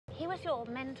was your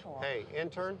mentor? Hey,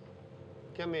 intern,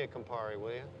 give me a Campari,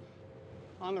 will you?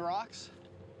 On the rocks?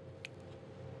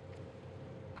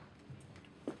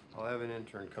 I'll have an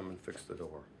intern come and fix the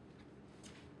door.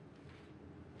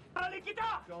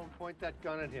 Don't point that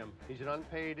gun at him. He's an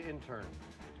unpaid intern.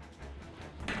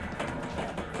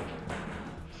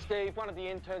 Steve, one of the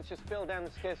interns just fell down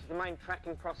the stairs with the main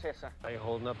tracking processor. How you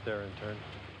holding up there, intern?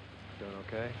 Doing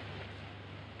okay?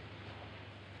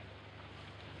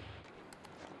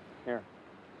 Here.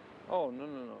 Oh, no.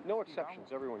 No exceptions.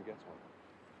 Everyone gets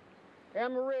one.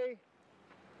 Anne-Marie,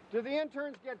 do the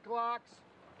interns get Glocks?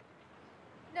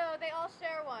 No, they all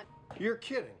share one. You're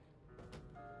kidding.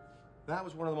 That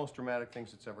was one of the most dramatic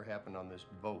things that's ever happened on this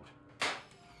boat.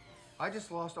 I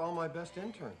just lost all my best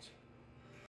interns.